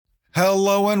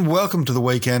Hello and welcome to the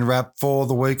weekend wrap for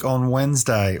the week on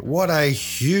Wednesday. What a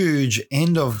huge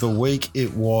end of the week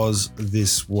it was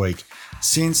this week.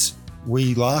 Since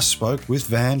we last spoke with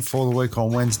Van for the week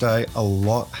on Wednesday, a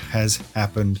lot has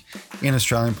happened in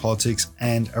Australian politics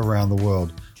and around the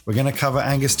world. We're going to cover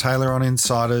Angus Taylor on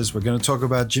Insiders. We're going to talk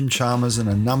about Jim Chalmers and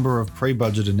a number of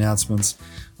pre-budget announcements.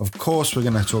 Of course, we're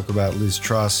going to talk about Liz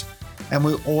Truss, and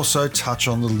we'll also touch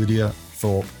on the Lydia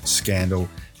Thorpe scandal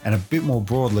and a bit more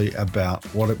broadly about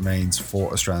what it means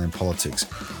for Australian politics.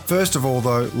 First of all,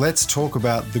 though, let's talk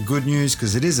about the good news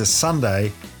because it is a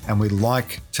Sunday and we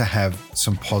like to have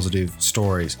some positive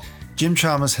stories. Jim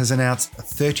Chalmers has announced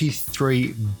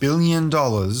 $33 billion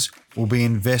will be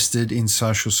invested in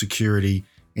social security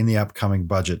in the upcoming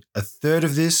budget. A third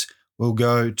of this will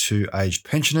go to aged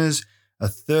pensioners, a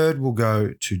third will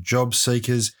go to job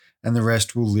seekers, and the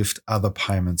rest will lift other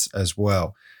payments as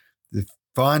well. The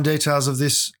fine details of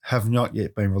this have not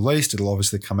yet been released. It'll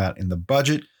obviously come out in the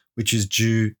budget, which is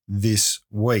due this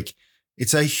week.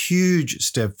 It's a huge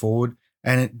step forward,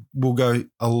 and it will go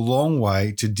a long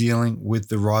way to dealing with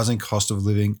the rising cost of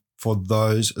living for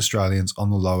those Australians on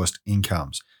the lowest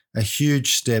incomes. A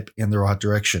huge step in the right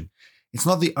direction. It's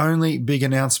not the only big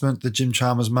announcement that Jim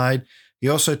Chalmers made. He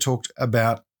also talked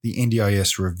about the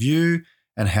NDIS review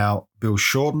and how Bill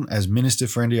Shorten, as Minister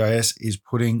for NDIS, is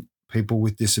putting people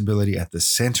with disability at the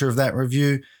centre of that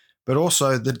review, but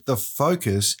also that the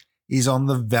focus is on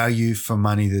the value for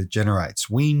money that it generates.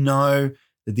 We know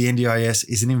that the NDIS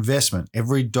is an investment.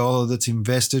 Every dollar that's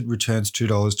invested returns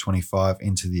 $2.25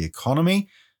 into the economy.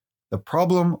 The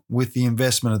problem with the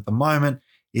investment at the moment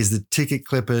is the ticket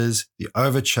clippers, the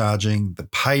overcharging, the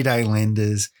payday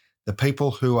lenders, the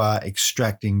people who are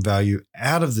extracting value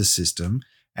out of the system,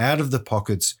 out of the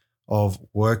pockets of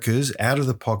workers, out of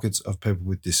the pockets of people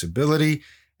with disability,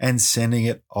 and sending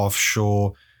it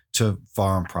offshore to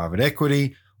foreign private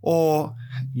equity or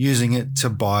using it to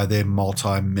buy their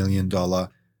multi-million-dollar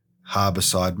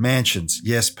harbourside mansions.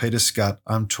 Yes, Peter Scutt,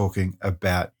 I'm talking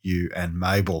about you and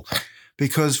Mabel,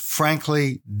 because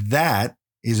frankly, that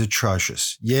is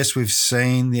atrocious. Yes, we've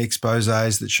seen the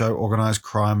exposés that show organised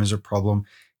crime is a problem.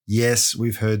 Yes,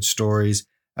 we've heard stories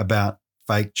about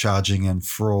fake charging and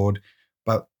fraud,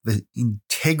 but the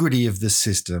integrity of the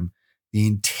system, the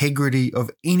integrity of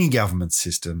any government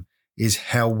system is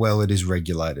how well it is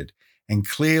regulated. And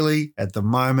clearly, at the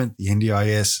moment, the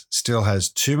NDIS still has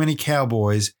too many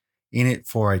cowboys in it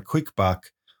for a quick buck,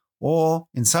 or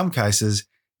in some cases,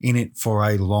 in it for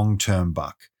a long-term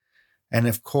buck. And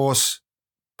of course,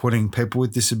 putting people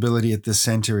with disability at the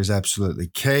centre is absolutely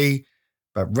key,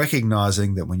 but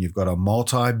recognising that when you've got a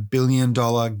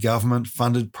multi-billion-dollar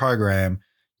government-funded program,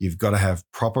 you've got to have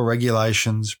proper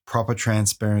regulations, proper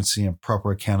transparency, and proper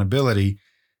accountability.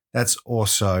 That's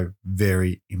also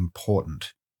very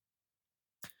important.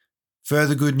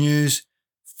 Further good news,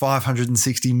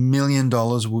 $560 million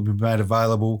will be made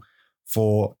available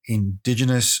for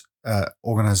Indigenous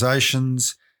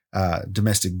organisations,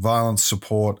 domestic violence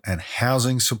support, and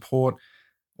housing support.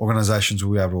 Organisations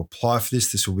will be able to apply for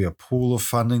this. This will be a pool of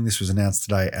funding. This was announced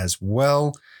today as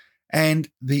well. And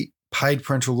the paid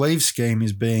parental leave scheme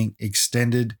is being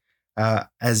extended,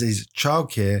 as is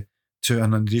childcare, to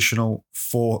an additional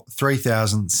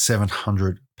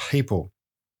 3,700 people.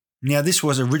 Now, this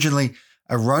was originally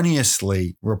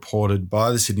erroneously reported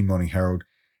by the Sydney Morning Herald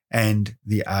and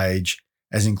The Age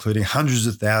as including hundreds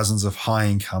of thousands of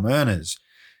high-income earners.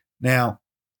 Now,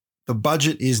 the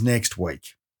budget is next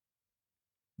week.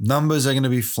 Numbers are going to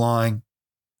be flying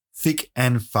thick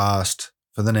and fast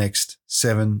for the next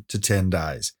 7 to 10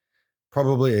 days.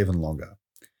 Probably even longer.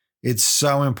 It's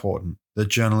so important that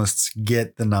journalists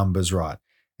get the numbers right.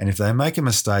 And if they make a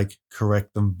mistake,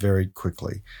 correct them very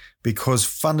quickly. Because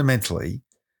fundamentally,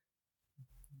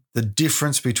 the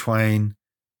difference between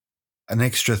an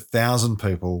extra 1,000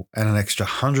 people and an extra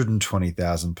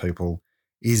 120,000 people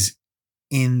is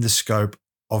in the scope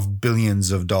of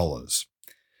billions of dollars.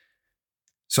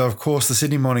 So, of course, the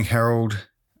Sydney Morning Herald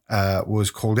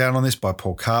was called out on this by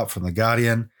Paul Karp from The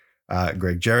Guardian.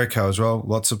 Greg Jericho as well.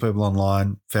 Lots of people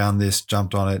online found this,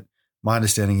 jumped on it. My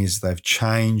understanding is they've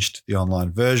changed the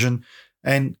online version,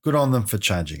 and good on them for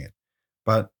changing it.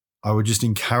 But I would just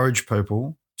encourage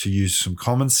people to use some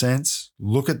common sense,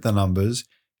 look at the numbers.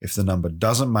 If the number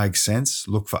doesn't make sense,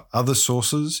 look for other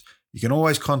sources. You can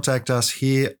always contact us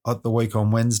here at The Week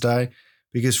on Wednesday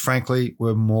because, frankly,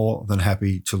 we're more than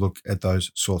happy to look at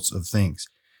those sorts of things.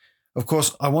 Of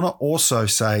course, I want to also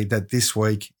say that this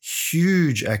week,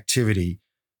 huge activity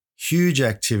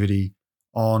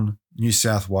on New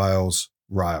South Wales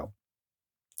rail.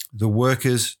 The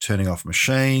workers turning off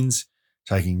machines,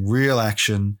 taking real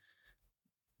action,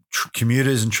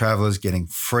 commuters and travellers getting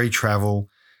free travel.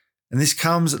 And this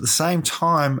comes at the same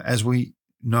time as we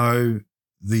know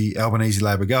the Albanese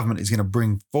Labor government is going to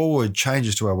bring forward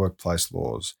changes to our workplace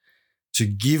laws to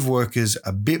give workers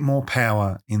a bit more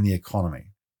power in the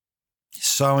economy.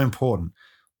 So important.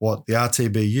 What the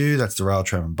RTBU, that's the Rail,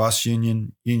 Tram and Bus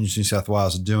Union, Unions New South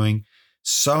Wales are doing,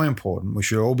 so important. We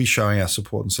should all be showing our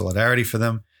support and solidarity for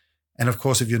them. And of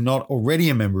course, if you're not already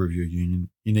a member of your union,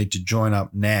 you need to join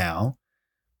up now.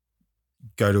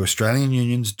 Go to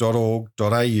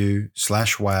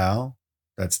australianunions.org.au/wow.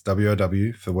 That's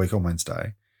WOW for Week on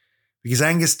Wednesday. Because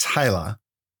Angus Taylor,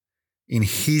 in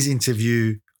his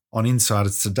interview on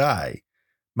Insiders Today,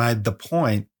 made the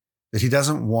point that he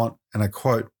doesn't want, and I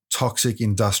quote, toxic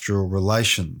industrial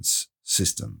relations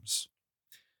systems.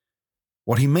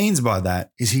 What he means by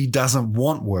that is he doesn't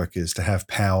want workers to have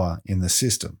power in the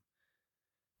system.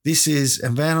 This is,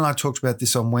 and Van and I talked about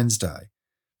this on Wednesday,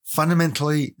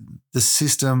 fundamentally, the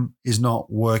system is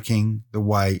not working the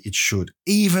way it should,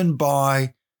 even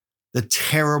by the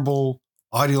terrible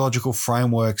ideological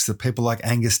frameworks that people like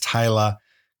Angus Taylor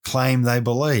claim they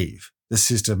believe. The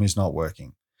system is not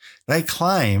working. They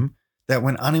claim that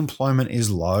when unemployment is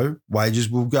low, wages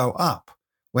will go up.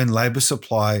 When labour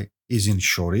supply is in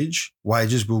shortage,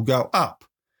 wages will go up.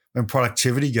 When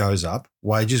productivity goes up,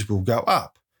 wages will go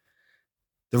up.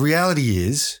 The reality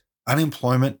is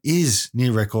unemployment is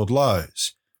near record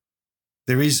lows.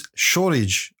 There is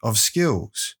shortage of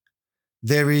skills.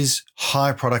 There is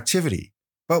high productivity,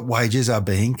 but wages are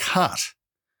being cut.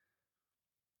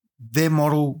 Their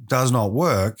model does not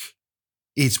work.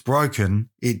 It's broken.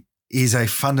 It is a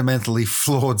fundamentally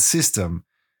flawed system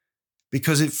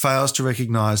because it fails to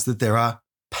recognise that there are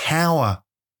power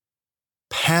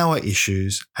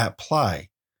issues at play.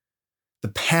 The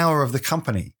power of the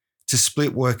company to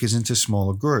split workers into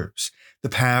smaller groups, the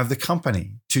power of the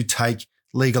company to take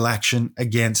legal action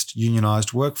against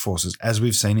unionised workforces, as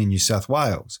we've seen in New South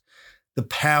Wales, the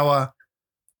power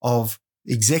of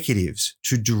executives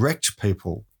to direct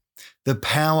people, the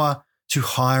power to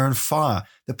hire and fire,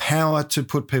 the power to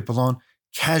put people on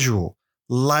casual,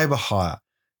 labour hire,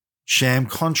 sham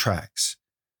contracts,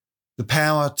 the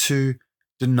power to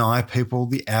deny people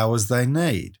the hours they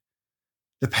need,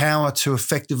 the power to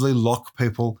effectively lock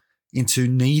people into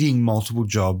needing multiple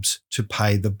jobs to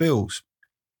pay the bills.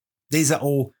 These are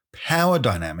all power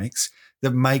dynamics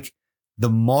that make the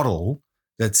model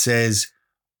that says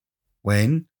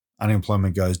when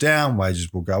unemployment goes down,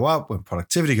 wages will go up. When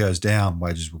productivity goes down,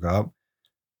 wages will go up.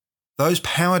 Those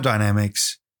power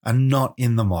dynamics are not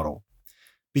in the model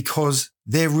because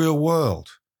they're real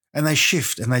world and they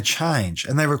shift and they change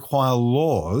and they require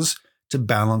laws to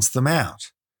balance them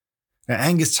out. Now,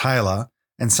 Angus Taylor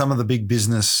and some of the big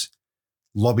business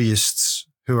lobbyists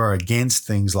who are against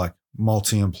things like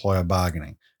multi-employer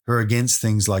bargaining, who are against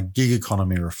things like gig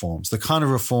economy reforms, the kind of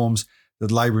reforms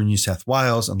that Labor in New South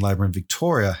Wales and Labor in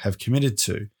Victoria have committed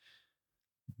to.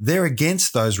 They're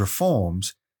against those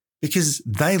reforms because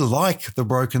they like the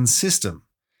broken system.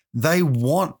 They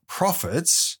want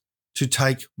profits to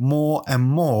take more and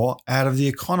more out of the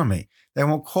economy. They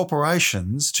want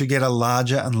corporations to get a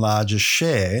larger and larger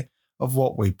share of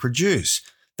what we produce.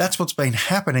 That's what's been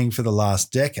happening for the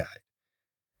last decade.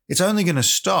 It's only going to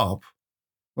stop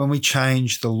when we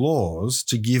change the laws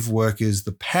to give workers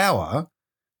the power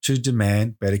to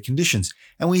demand better conditions.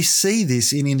 And we see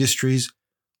this in industries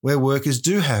where workers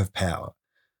do have power,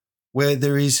 where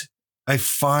there is a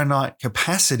finite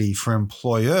capacity for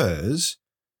employers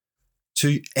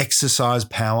to exercise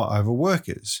power over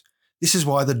workers. This is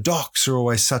why the docks are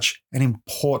always such an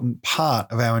important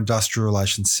part of our industrial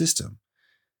relations system.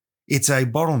 It's a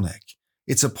bottleneck.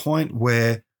 It's a point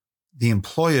where the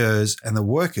employers and the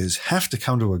workers have to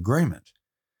come to agreement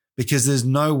because there's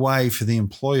no way for the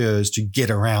employers to get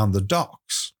around the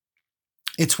docks.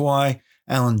 It's why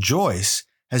Alan Joyce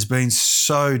has been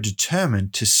so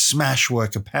determined to smash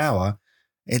worker power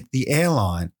at the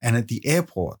airline and at the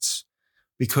airports,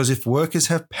 because if workers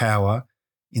have power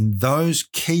in those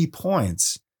key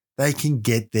points, they can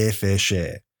get their fair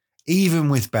share, even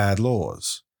with bad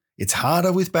laws. It's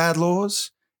harder with bad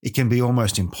laws. It can be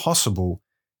almost impossible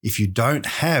if you don't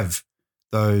have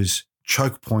those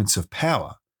choke points of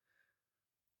power.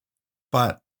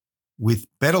 But with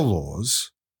better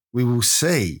laws, we will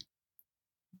see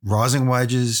rising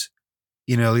wages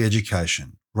in early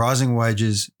education, rising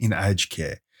wages in aged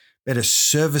care, better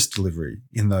service delivery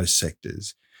in those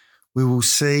sectors. We will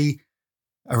see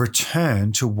a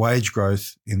return to wage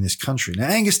growth in this country. Now,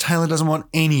 Angus Taylor doesn't want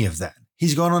any of that.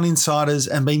 He's gone on Insiders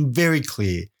and been very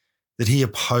clear that he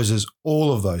opposes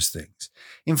all of those things.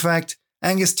 In fact,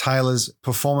 Angus Taylor's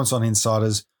performance on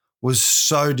Insiders was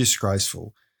so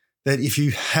disgraceful that if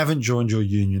you haven't joined your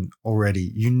union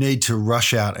already, you need to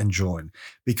rush out and join,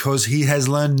 because he has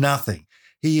learned nothing.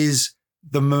 He is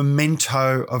the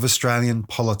memento of Australian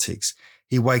politics.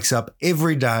 He wakes up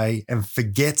every day and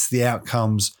forgets the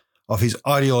outcomes of his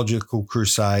ideological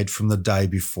crusade from the day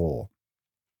before.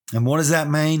 And what does that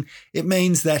mean? It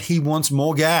means that he wants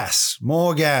more gas,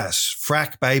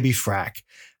 frack, baby, frack.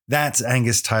 That's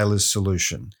Angus Taylor's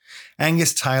solution.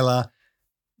 Angus Taylor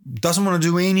doesn't want to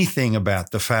do anything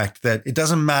about the fact that it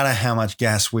doesn't matter how much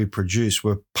gas we produce.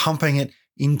 We're pumping it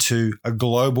into a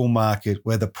global market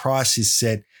where the price is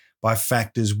set by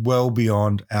factors well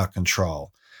beyond our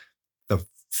control. The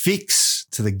fix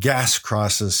to the gas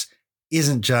crisis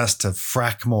isn't just to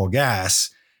frack more gas.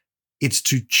 It's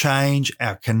to change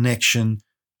our connection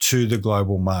to the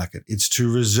global market. It's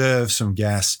to reserve some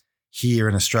gas here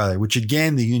in Australia, which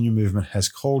again, the union movement has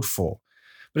called for.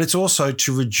 But it's also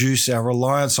to reduce our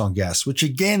reliance on gas, which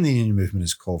again, the union movement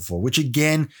has called for, which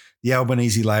again, the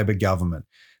Albanese Labor government,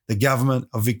 the government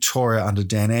of Victoria under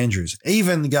Dan Andrews,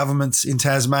 even the governments in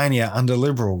Tasmania under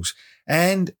Liberals,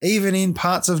 and even in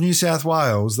parts of New South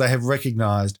Wales, they have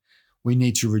recognised we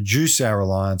need to reduce our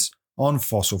reliance on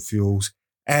fossil fuels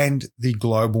and the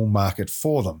global market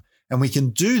for them. And we can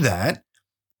do that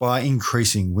by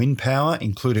increasing wind power,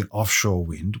 including offshore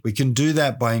wind. We can do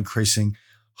that by increasing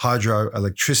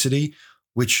hydroelectricity,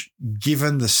 which,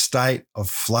 given the state of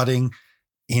flooding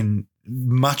in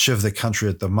much of the country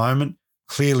at the moment,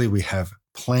 clearly we have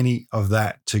plenty of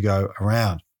that to go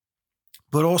around.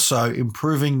 But also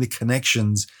improving the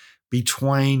connections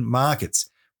between markets,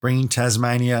 bringing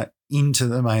Tasmania into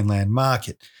the mainland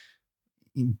market,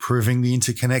 improving the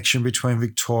interconnection between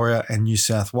Victoria and New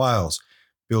South Wales,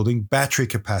 building battery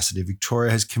capacity.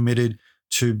 Victoria has committed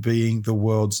to being the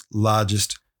world's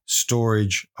largest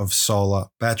storage of solar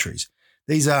batteries.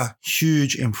 These are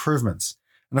huge improvements.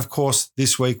 And of course,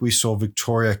 this week we saw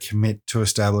Victoria commit to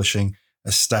establishing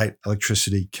a state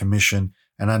electricity commission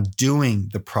and undoing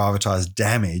the privatised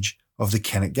damage of the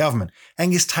Kennett government.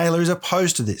 Angus Taylor is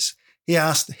opposed to this. He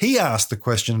asked the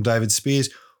question of David Speers,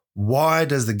 why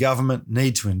does the government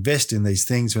need to invest in these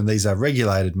things when these are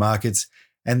regulated markets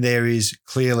and there is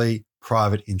clearly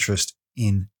private interest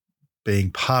in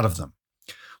being part of them?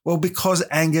 Well, because,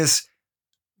 Angus,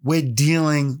 we're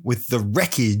dealing with the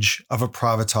wreckage of a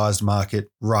privatised market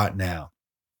right now.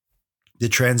 The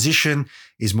transition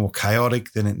is more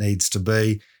chaotic than it needs to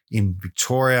be in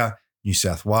Victoria, New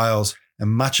South Wales, and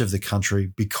much of the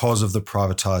country because of the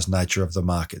privatised nature of the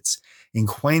markets. In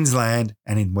Queensland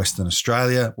and in Western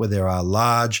Australia, where there are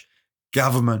large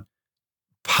government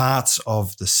parts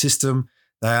of the system,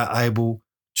 they are able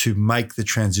to make the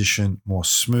transition more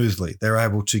smoothly. They're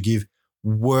able to give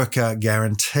worker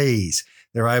guarantees.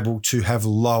 They're able to have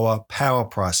lower power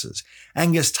prices.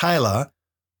 Angus Taylor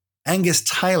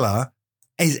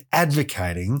is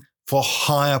advocating for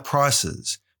higher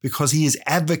prices because he is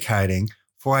advocating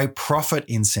for a profit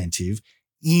incentive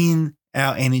in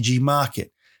our energy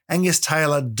market. Angus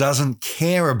Taylor doesn't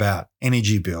care about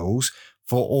energy bills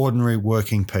for ordinary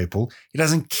working people. He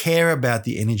doesn't care about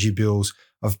the energy bills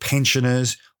of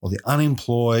pensioners or the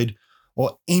unemployed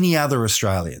or any other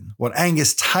Australian. What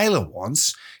Angus Taylor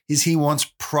wants is he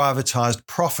wants privatised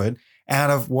profit out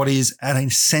of what is an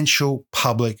essential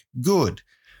public good.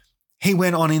 He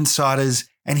went on Insiders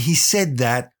and he said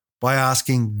that by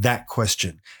asking that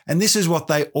question. And this is what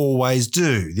they always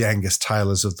do, the Angus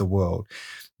Taylors of the world.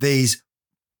 These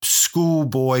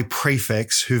schoolboy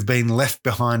prefects who've been left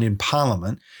behind in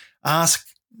Parliament ask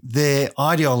their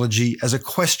ideology as a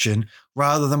question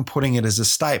rather than putting it as a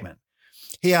statement.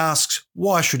 He asks,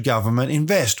 why should government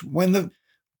invest when the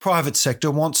private sector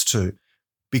wants to?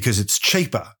 Because it's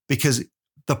cheaper, because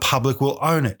the public will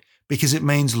own it, because it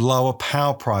means lower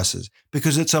power prices,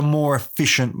 because it's a more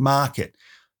efficient market.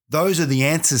 Those are the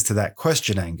answers to that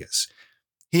question, Angus.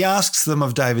 He asks them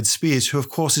of David Speers, who of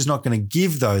course is not going to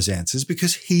give those answers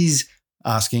because he's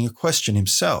asking a question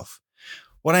himself.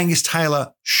 What Angus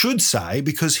Taylor should say,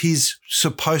 because he's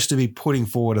supposed to be putting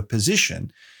forward a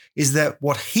position, is that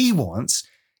what he wants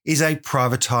is a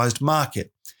privatised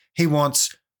market. He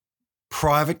wants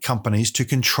private companies to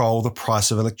control the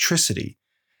price of electricity.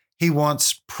 He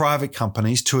wants private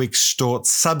companies to extort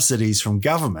subsidies from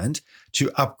government to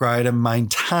upgrade and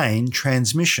maintain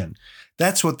transmission.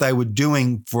 That's what they were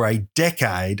doing for a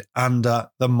decade under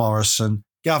the Morrison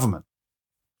government.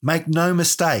 Make no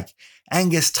mistake,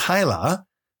 Angus Taylor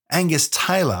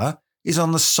is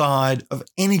on the side of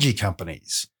energy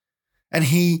companies. And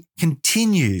he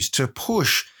continues to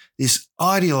push this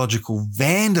ideological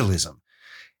vandalism.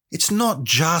 It's not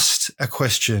just a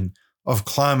question of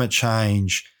climate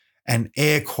change and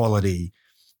air quality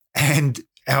and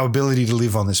our ability to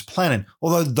live on this planet,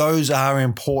 although those are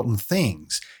important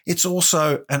things, it's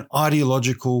also an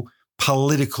ideological,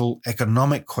 political,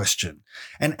 economic question.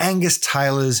 And Angus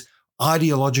Taylor's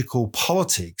ideological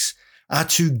politics are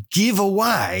to give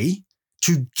away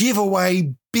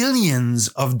billions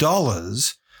of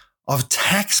dollars of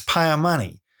taxpayer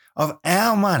money, of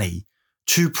our money,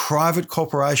 to private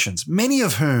corporations, many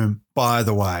of whom, by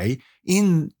the way,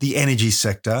 in the energy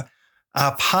sector,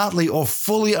 are partly or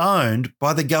fully owned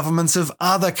by the governments of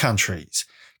other countries,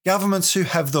 governments who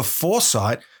have the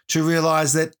foresight to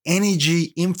realize that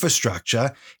energy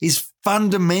infrastructure is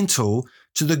fundamental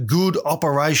to the good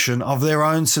operation of their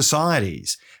own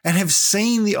societies and have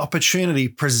seen the opportunity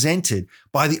presented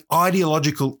by the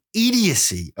ideological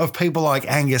idiocy of people like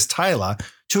Angus Taylor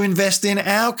to invest in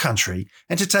our country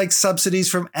and to take subsidies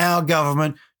from our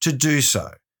government to do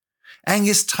so.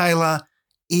 Angus Taylor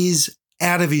is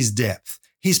out of his depth.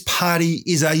 His party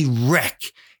is a wreck.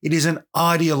 It is an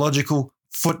ideological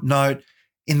footnote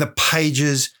in the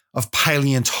pages of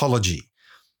paleontology.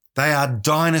 They are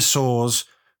dinosaurs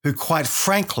who, quite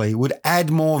frankly, would add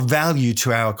more value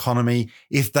to our economy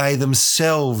if they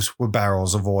themselves were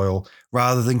barrels of oil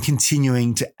rather than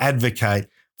continuing to advocate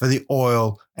for the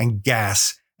oil and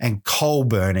gas and coal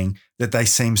burning that they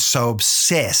seem so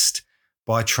obsessed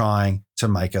by trying to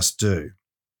make us do.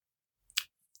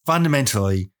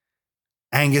 Fundamentally,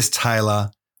 Angus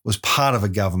Taylor was part of a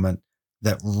government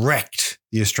that wrecked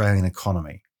the Australian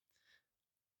economy.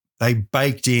 They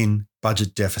baked in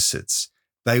budget deficits.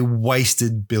 They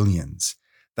wasted billions.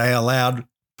 They allowed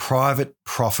private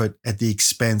profit at the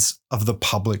expense of the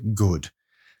public good.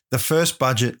 The first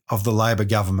budget of the Labor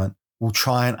government will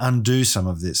try and undo some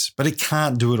of this, but it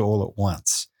can't do it all at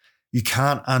once. You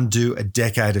can't undo a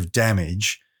decade of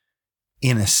damage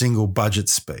in a single budget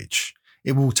speech.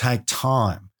 It will take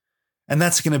time. And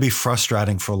that's going to be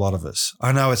frustrating for a lot of us.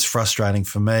 I know it's frustrating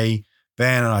for me.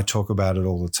 Van and I talk about it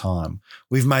all the time.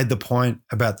 We've made the point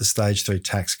about the stage 3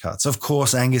 tax cuts. Of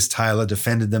course, Angus Taylor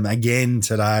defended them again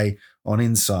today on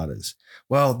Insiders.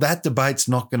 Well, that debate's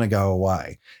not going to go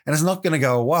away. And it's not going to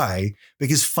go away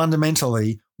because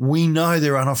fundamentally we know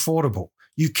they're unaffordable.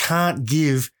 You can't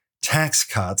give tax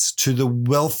cuts to the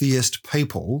wealthiest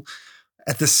people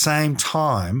at the same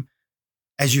time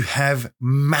as you have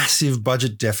massive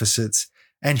budget deficits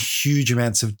and huge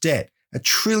amounts of debt. $1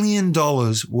 trillion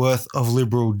worth of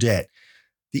Liberal debt.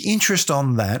 The interest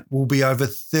on that will be over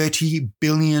 $30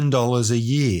 billion a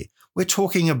year. We're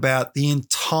talking about the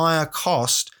entire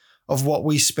cost of what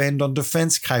we spend on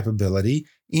defence capability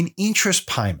in interest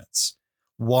payments.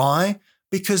 Why?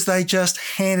 Because they just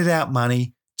handed out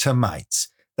money to mates.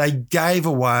 They gave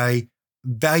away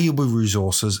valuable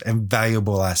resources and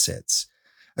valuable assets.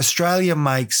 Australia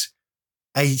makes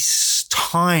a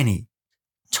tiny,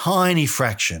 tiny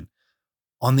fraction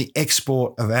on the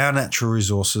export of our natural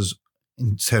resources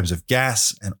in terms of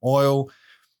gas and oil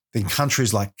than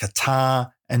countries like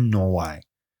Qatar and Norway.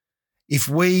 If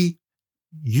we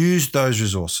used those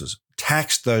resources,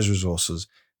 taxed those resources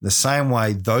the same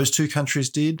way those two countries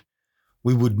did,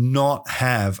 we would not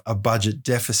have a budget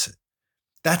deficit.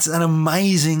 That's an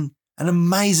amazing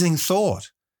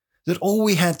thought, that all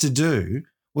we had to do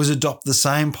was adopt the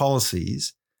same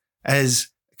policies as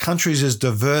countries as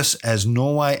diverse as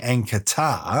Norway and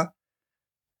Qatar,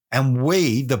 and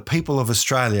we, the people of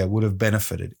Australia, would have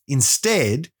benefited.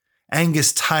 Instead,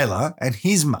 Angus Taylor and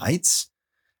his mates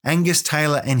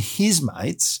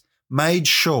made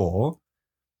sure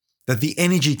that the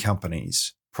energy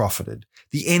companies profited.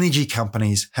 The energy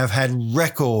companies have had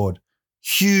record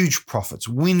huge profits,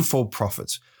 windfall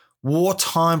profits,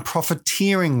 wartime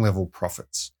profiteering level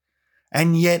profits.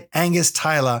 And yet Angus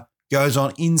Taylor goes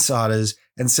on Insiders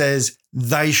and says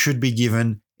they should be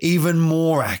given even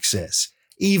more access,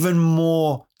 even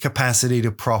more capacity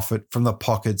to profit from the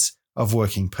pockets of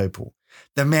working people.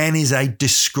 The man is a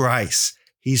disgrace.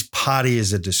 His party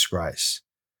is a disgrace.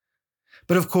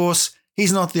 But of course,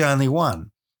 he's not the only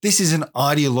one. This is an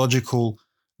ideological,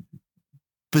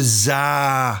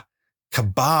 bizarre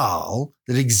cabal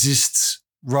that exists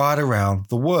right around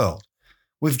the world.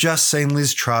 We've just seen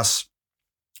Liz Truss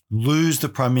lose the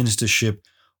Prime Ministership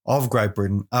of Great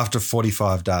Britain after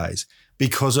 45 days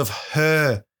because of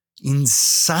her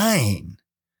insane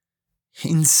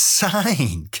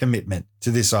commitment to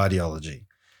this ideology.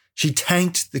 She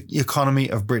tanked the economy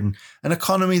of Britain, an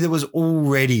economy that was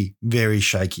already very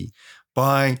shaky,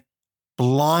 by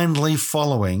blindly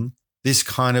following this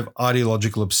kind of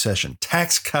ideological obsession.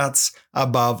 Tax cuts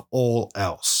above all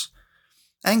else.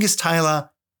 Angus Taylor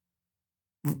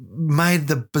made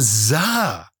the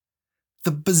bizarre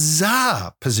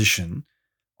position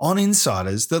on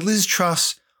insiders that Liz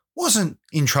Truss wasn't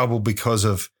in trouble because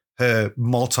of her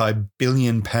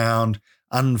multi-billion-pound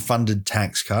unfunded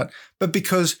tax cut, but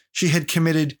because she had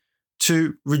committed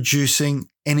to reducing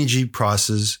energy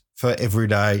prices for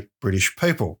everyday British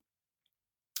people.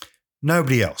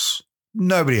 Nobody else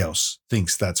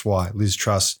thinks that's why Liz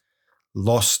Truss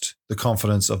lost the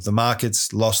confidence of the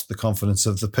markets, lost the confidence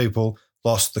of the people,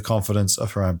 lost the confidence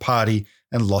of her own party,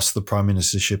 and lost the Prime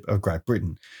Ministership of Great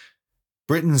Britain.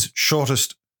 Britain's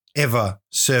shortest ever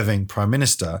serving Prime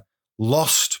Minister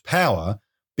lost power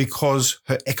because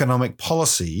her economic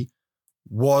policy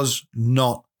was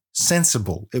not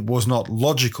sensible. It was not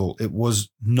logical. It was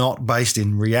not based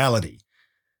in reality.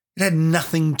 It had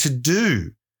nothing to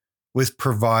do with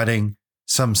providing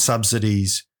some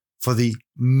subsidies for the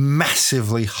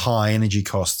massively high energy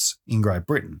costs in Great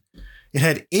Britain. It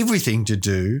had everything to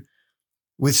do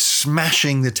with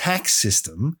smashing the tax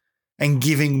system and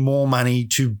giving more money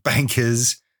to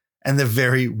bankers and the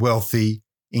very wealthy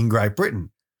in Great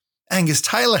Britain. Angus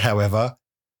Taylor, however,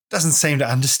 doesn't seem to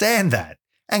understand that.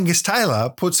 Angus Taylor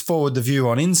puts forward the view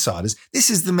on insiders. This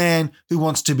is the man who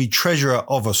wants to be Treasurer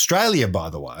of Australia, by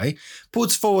the way,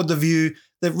 puts forward the view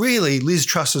that really Liz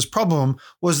Truss's problem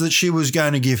was that she was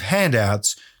going to give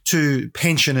handouts to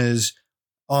pensioners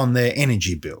on their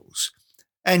energy bills.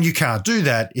 And you can't do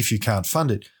that if you can't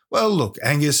fund it. Well, look,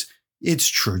 Angus, it's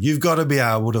true. You've got to be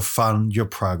able to fund your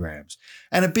programs.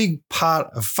 And a big part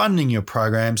of funding your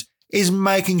programs is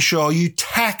making sure you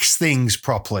tax things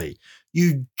properly,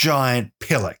 you giant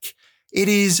pillock. It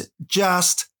is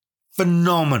just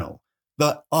phenomenal,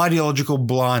 the ideological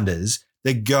blinders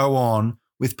that go on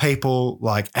with people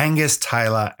like Angus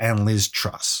Taylor and Liz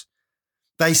Truss.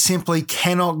 They simply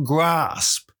cannot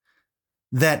grasp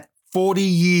that 40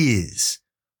 years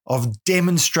of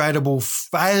demonstrable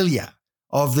failure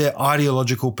of their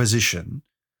ideological position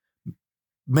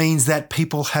means that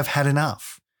people have had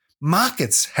enough.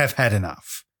 Markets have had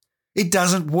enough. It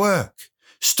doesn't work.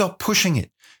 Stop pushing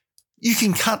it. You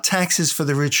can cut taxes for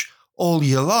the rich all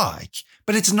you like,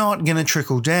 but it's not going to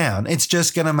trickle down. It's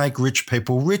just going to make rich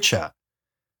people richer.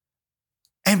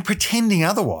 And pretending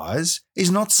otherwise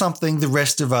is not something the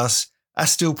rest of us are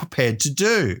still prepared to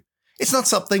do. It's not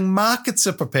something markets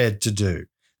are prepared to do.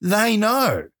 They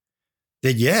know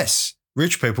that, yes,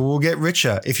 rich people will get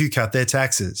richer if you cut their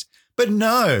taxes. But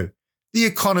no, the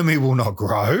economy will not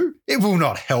grow. It will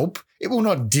not help. It will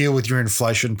not deal with your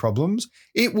inflation problems.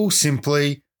 It will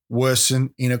simply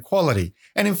worsen inequality.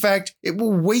 And in fact, it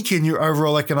will weaken your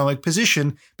overall economic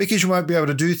position because you won't be able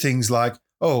to do things like,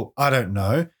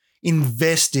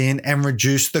 invest in and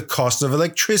reduce the cost of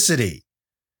electricity.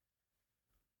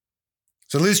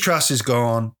 So Liz Truss is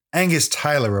gone. Angus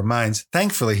Taylor remains.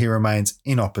 Thankfully, he remains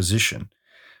in opposition.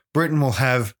 Britain will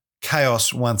have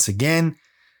chaos once again.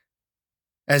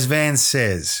 As Van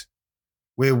says,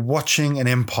 we're watching an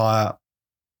empire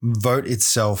vote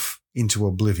itself into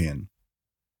oblivion.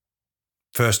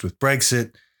 First with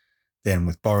Brexit, then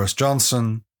with Boris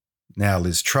Johnson, now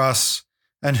Liz Truss,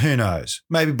 and who knows,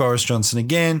 maybe Boris Johnson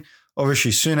again, or Rishi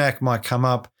Sunak might come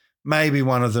up. Maybe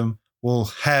one of them will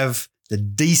have the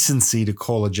decency to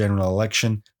call a general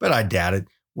election, but I doubt it.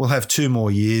 We'll have 2 more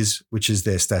years, which is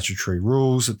their statutory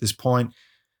rules at this point,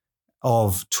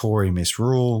 of Tory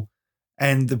misrule.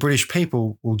 And the British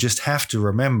people will just have to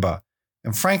remember,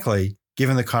 and frankly,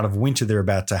 given the kind of winter they're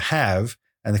about to have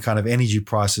and the kind of energy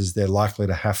prices they're likely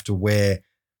to have to wear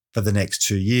for the next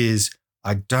 2 years,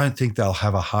 I don't think they'll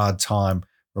have a hard time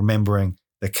remembering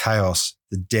the chaos,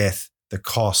 the death, the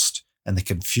cost, and the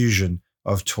confusion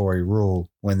of Tory rule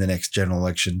when the next general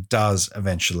election does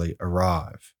eventually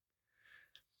arrive.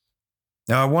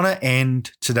 Now, I want to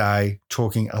end today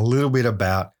talking a little bit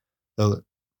about the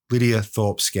Lydia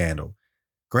Thorpe scandal.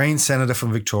 Green Senator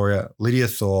from Victoria, Lydia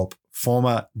Thorpe,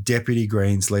 former Deputy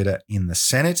Greens leader in the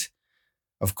Senate,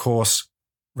 of course,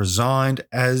 resigned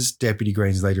as Deputy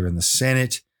Greens leader in the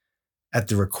Senate at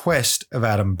the request of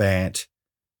Adam Bandt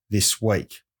this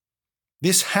week.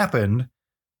 This happened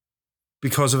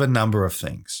because of a number of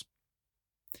things.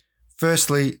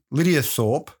 Firstly, Lydia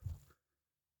Thorpe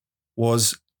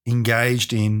was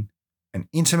engaged in an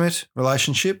intimate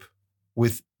relationship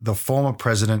with the former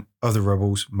president of the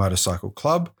Rebels Motorcycle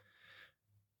Club.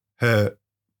 Her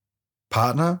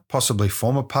partner, possibly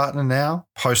former partner now,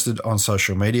 posted on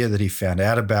social media that he found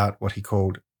out about what he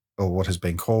called, or what has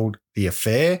been called, the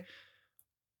affair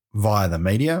via the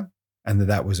media, and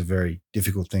that was a very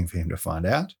difficult thing for him to find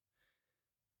out.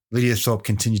 Lydia Thorpe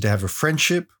continued to have a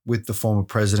friendship with the former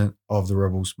president of the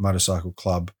Rebels Motorcycle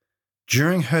Club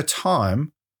during her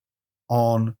time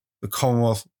on the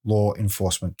Commonwealth Law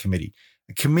Enforcement Committee,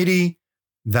 a committee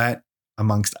that,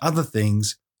 amongst other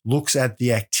things, looks at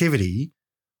the activity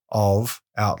of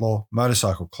outlaw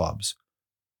motorcycle clubs,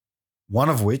 one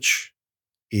of which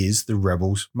is the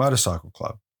Rebels Motorcycle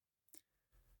Club.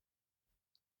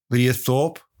 Lydia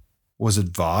Thorpe was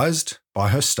advised by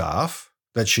her staff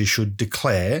that she should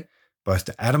declare both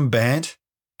to Adam Bandt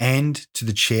and to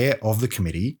the chair of the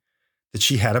committee that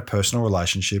she had a personal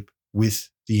relationship with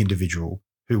the individual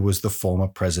who was the former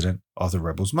president of the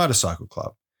Rebels Motorcycle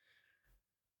Club.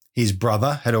 His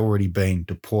brother had already been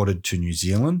deported to New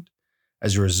Zealand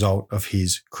as a result of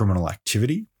his criminal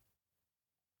activity,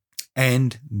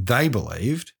 and they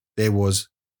believed there was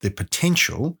the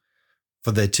potential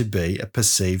for there to be a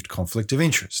perceived conflict of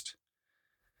interest.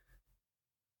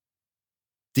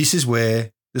 This is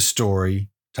where the story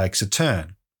takes a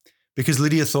turn, because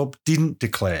Lydia Thorpe didn't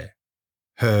declare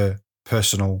her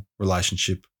personal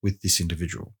relationship with this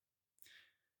individual.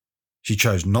 She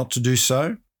chose not to do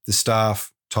so. The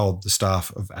staff told the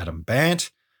staff of Adam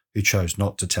Bandt, who chose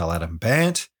not to tell Adam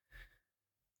Bandt.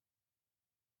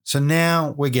 So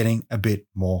now we're getting a bit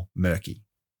more murky.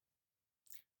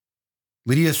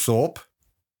 Lydia Thorpe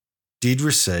did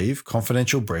receive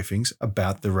confidential briefings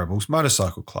about the Rebels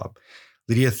Motorcycle Club.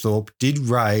 Lydia Thorpe did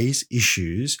raise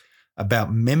issues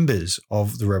about members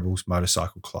of the Rebels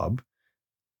Motorcycle Club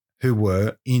who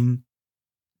were in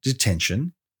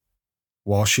detention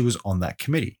while she was on that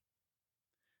committee.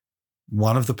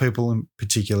 One of the people in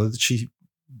particular that she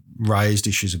raised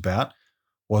issues about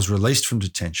was released from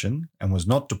detention and was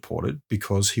not deported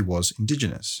because he was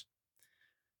Indigenous.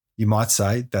 You might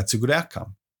say that's a good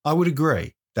outcome. I would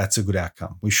agree that's a good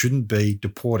outcome. We shouldn't be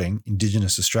deporting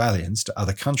Indigenous Australians to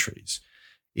other countries.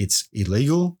 It's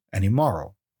illegal and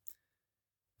immoral.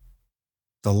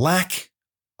 The lack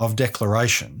of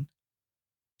declaration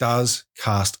does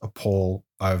cast a pall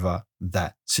over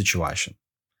that situation,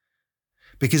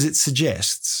 because it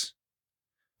suggests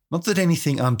not that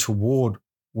anything untoward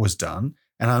was done,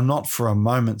 and I'm not for a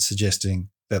moment suggesting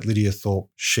that Lydia Thorpe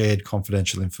shared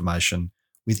confidential information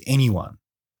with anyone.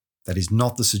 That is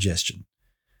not the suggestion.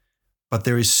 But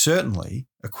there is certainly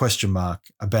a question mark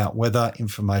about whether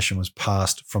information was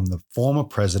passed from the former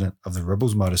president of the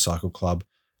Rebels Motorcycle Club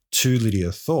to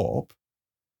Lydia Thorpe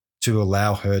to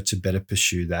allow her to better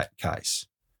pursue that case.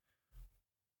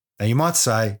 Now, you might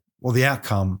say, well, the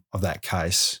outcome of that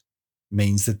case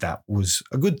means that that was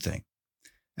a good thing.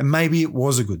 And maybe it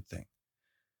was a good thing.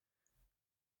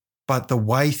 But the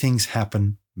way things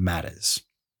happen matters.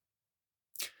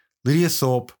 Lydia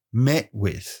Thorpe met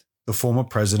with the former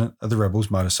president of the Rebels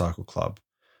Motorcycle Club,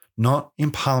 not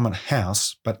in Parliament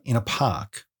House, but in a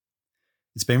park.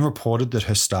 It's been reported that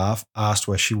her staff asked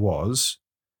where she was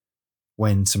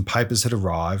when some papers had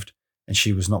arrived and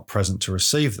she was not present to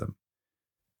receive them.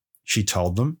 She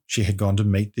told them she had gone to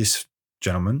meet this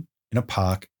gentleman in a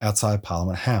park outside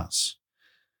Parliament House.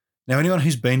 Now, anyone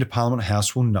who's been to Parliament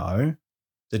House will know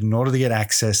that in order to get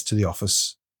access to the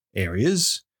office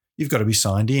areas, you've got to be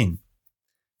signed in.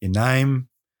 Your name,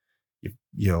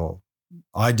 your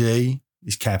ID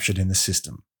is captured in the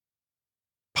system.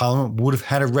 Parliament would have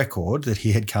had a record that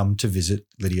he had come to visit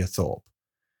Lydia Thorpe.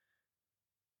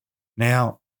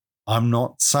 Now, I'm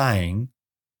not saying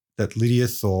that Lydia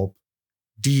Thorpe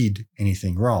did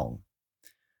anything wrong.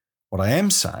 What I am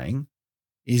saying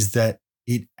is that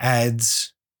it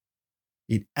adds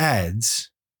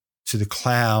to the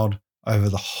cloud over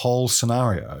the whole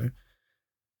scenario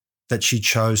that she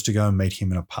chose to go and meet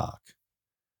him in a park,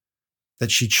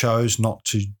 that she chose not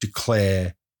to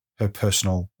declare her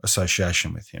personal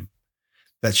association with him,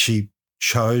 that she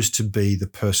chose to be the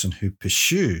person who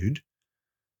pursued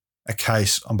a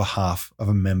case on behalf of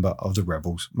a member of the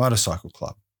Rebels Motorcycle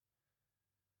Club.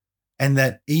 And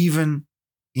that even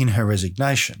in her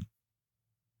resignation,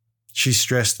 she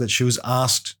stressed that she was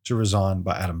asked to resign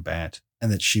by Adam Bandt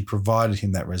and that she provided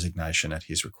him that resignation at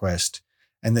his request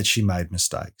and that she made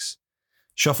mistakes.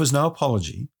 She offers no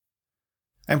apology,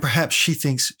 and perhaps she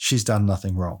thinks she's done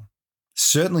nothing wrong.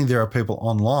 Certainly there are people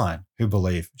online who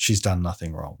believe she's done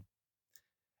nothing wrong.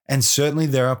 And certainly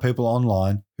there are people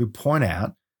online who point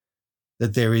out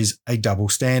that there is a double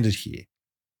standard here,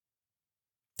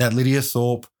 that Lydia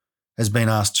Thorpe has been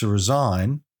asked to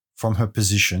resign from her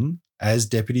position as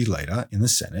deputy leader in the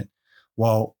Senate,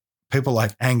 while people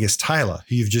like Angus Taylor,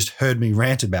 who you've just heard me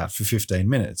rant about for 15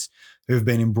 minutes, who have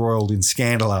been embroiled in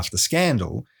scandal after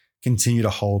scandal, continue to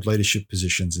hold leadership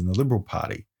positions in the Liberal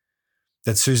Party.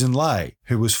 That Susan Ley,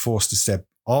 who was forced to step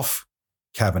off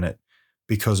cabinet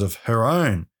because of her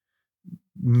own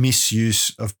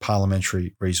misuse of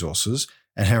parliamentary resources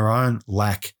and her own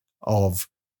lack of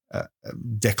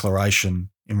declaration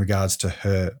in regards to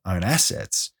her own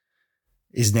assets,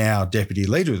 is now deputy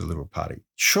leader of the Liberal Party.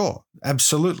 Sure,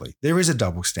 absolutely. There is a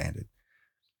double standard.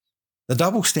 The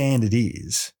double standard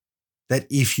is that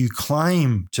if you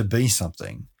claim to be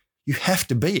something, you have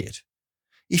to be it.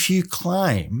 If you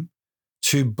claim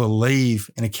to believe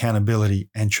in accountability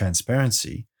and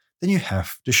transparency, then you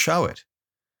have to show it.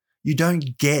 You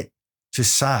don't get to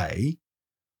say,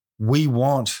 we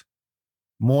want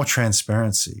more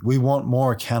transparency. We want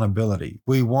more accountability.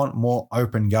 We want more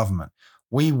open government.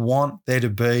 We want there to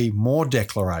be more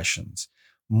declarations,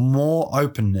 more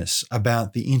openness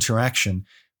about the interaction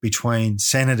between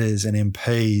senators and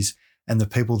MPs and the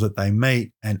people that they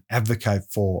meet and advocate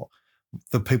for,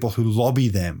 the people who lobby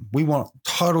them. We want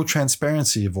total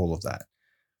transparency of all of that.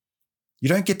 You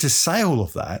don't get to say all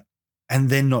of that and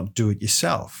then not do it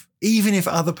yourself, even if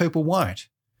other people won't.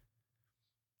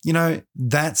 You know,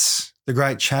 that's the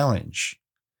great challenge.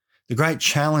 The great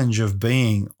challenge of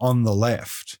being on the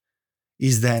left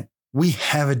is that we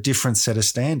have a different set of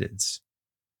standards.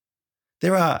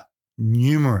 There are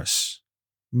numerous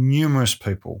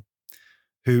people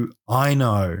who I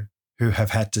know who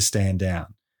have had to stand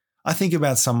down. I think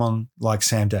about someone like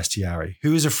Sam Dastyari,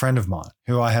 who is a friend of mine,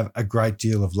 who I have a great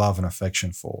deal of love and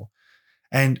affection for,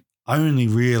 and only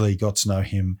really got to know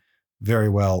him very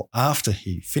well after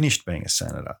he finished being a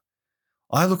senator.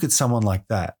 I look at someone like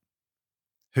that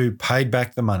who paid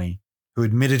back the money, who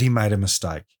admitted he made a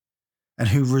mistake, and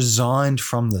who resigned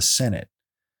from the Senate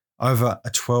over a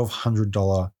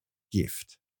 $1,200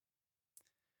 gift.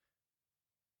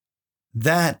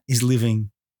 That is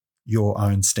living your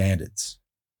own standards.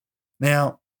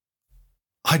 Now,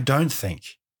 I don't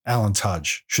think Alan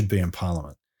Tudge should be in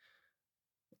Parliament.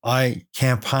 I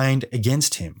campaigned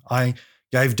against him. I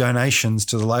gave donations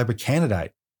to the Labor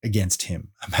candidate against him.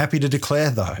 I'm happy to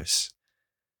declare those.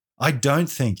 I don't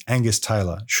think Angus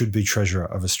Taylor should be Treasurer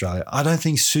of Australia. I don't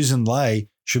think Susan Ley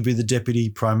should be the Deputy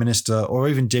Prime Minister or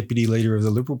even Deputy Leader of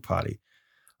the Liberal Party.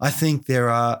 I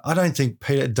don't think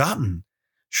Peter Dutton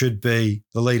should be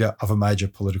the leader of a major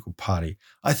political party.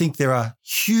 I think there are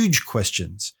huge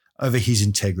questions over his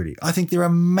integrity. I think there are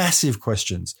massive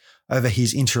questions over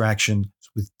his interaction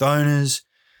with donors.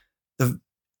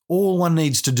 All one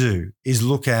needs to do is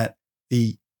look at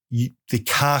the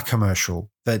car commercial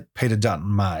that Peter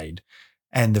Dutton made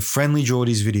and the Friendly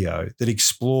Geordies video that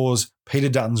explores Peter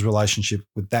Dutton's relationship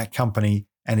with that company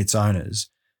and its owners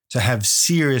to have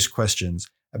serious questions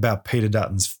about Peter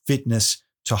Dutton's fitness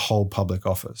to hold public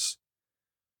office.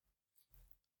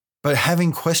 But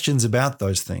having questions about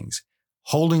those things,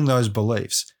 holding those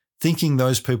beliefs, thinking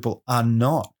those people are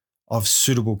not of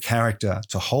suitable character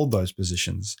to hold those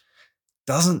positions,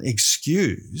 doesn't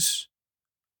excuse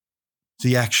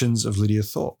the actions of Lydia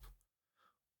Thorpe.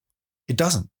 It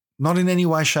doesn't, not in any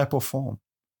way, shape or form.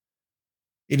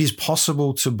 It is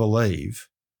possible to believe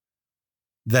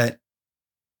that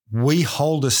we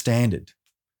hold a standard,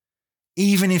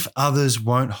 even if others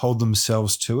won't hold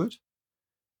themselves to it.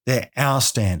 They're our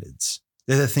standards.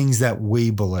 They're the things that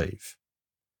we believe.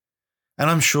 And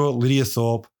I'm sure Lydia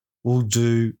Thorpe will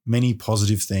do many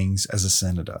positive things as a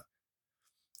senator.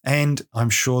 And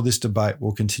I'm sure this debate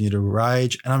will continue to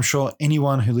rage. And I'm sure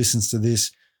anyone who listens to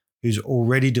this who's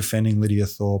already defending Lydia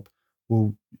Thorpe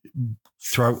will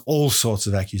throw all sorts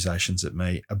of accusations at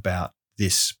me about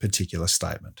this particular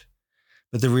statement.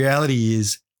 But the reality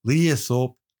is Lydia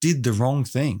Thorpe did the wrong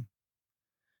thing.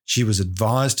 She was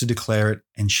advised to declare it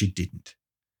and she didn't.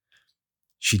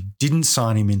 She didn't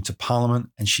sign him into Parliament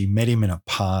and she met him in a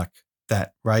park.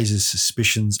 That raises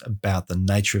suspicions about the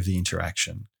nature of the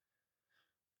interaction.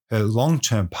 Her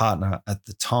long-term partner at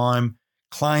the time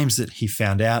claims that he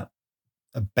found out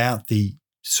about the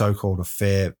so-called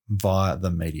affair via the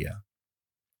media.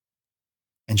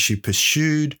 And she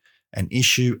pursued an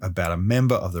issue about a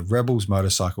member of the Rebels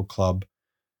Motorcycle Club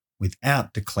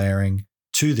without declaring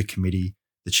to the committee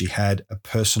that she had a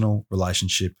personal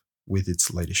relationship with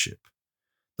its leadership.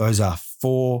 Those are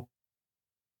four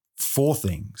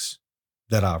things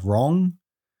that are wrong,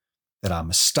 that are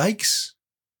mistakes,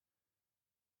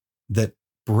 that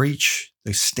breach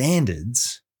the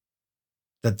standards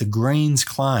that the Greens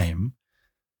claim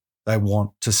they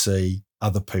want to see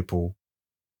other people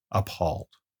uphold.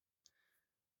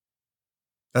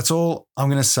 That's all I'm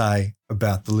going to say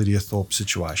about the Lydia Thorpe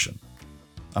situation.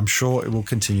 I'm sure it will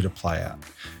continue to play out.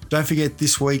 Don't forget,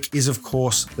 this week is, of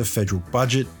course, the federal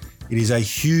budget. It is a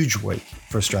huge week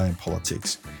for Australian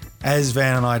politics. As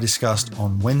Van and I discussed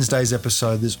on Wednesday's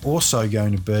episode, there's also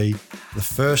going to be the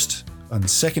first and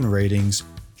second readings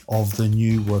of the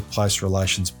new workplace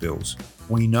relations bills.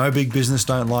 We know big business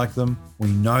don't like them.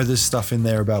 We know there's stuff in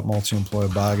there about multi-employer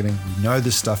bargaining. We know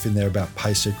there's stuff in there about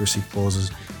pay secrecy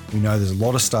clauses. We know there's a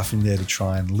lot of stuff in there to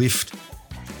try and lift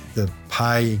the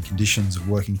pay and conditions of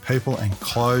working people and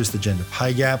close the gender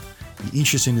pay gap. Be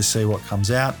interesting to see what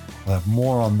comes out. We'll have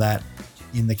more on that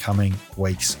in the coming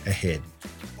weeks ahead.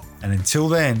 And until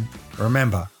then,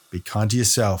 remember, be kind to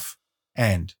yourself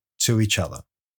and to each other.